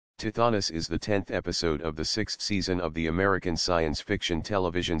Tithonus is the 10th episode of the 6th season of the American science fiction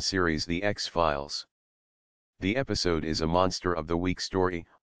television series The X-Files. The episode is a Monster of the Week story,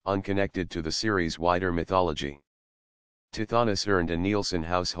 unconnected to the series' wider mythology. Tithonus earned a Nielsen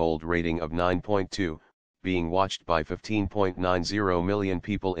household rating of 9.2, being watched by 15.90 million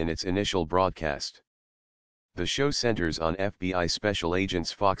people in its initial broadcast. The show centers on FBI Special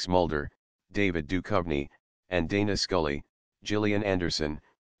Agents Fox Mulder, David Duchovny, and Dana Scully, Gillian Anderson,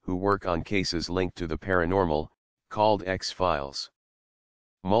 who work on cases linked to the paranormal, called X-Files.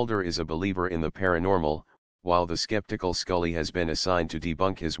 Mulder is a believer in the paranormal, while the skeptical Scully has been assigned to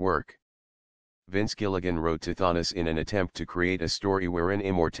debunk his work. Vince Gilligan wrote Tithonus in an attempt to create a story wherein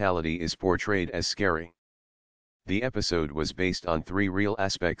immortality is portrayed as scary. The episode was based on three real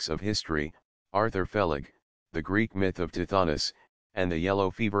aspects of history: Arthur Felig, the Greek myth of Tithonus, and the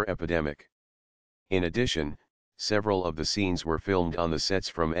yellow fever epidemic. In addition, several of the scenes were filmed on the sets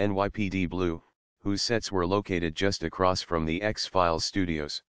from NYPD Blue, whose sets were located just across from the X-Files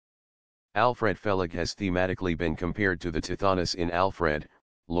studios. Alfred Felig has thematically been compared to the Tithonus in Alfred,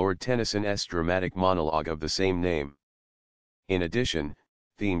 Lord Tennyson's dramatic monologue of the same name. In addition,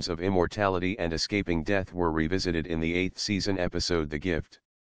 themes of immortality and escaping death were revisited in the 8th season episode The Gift.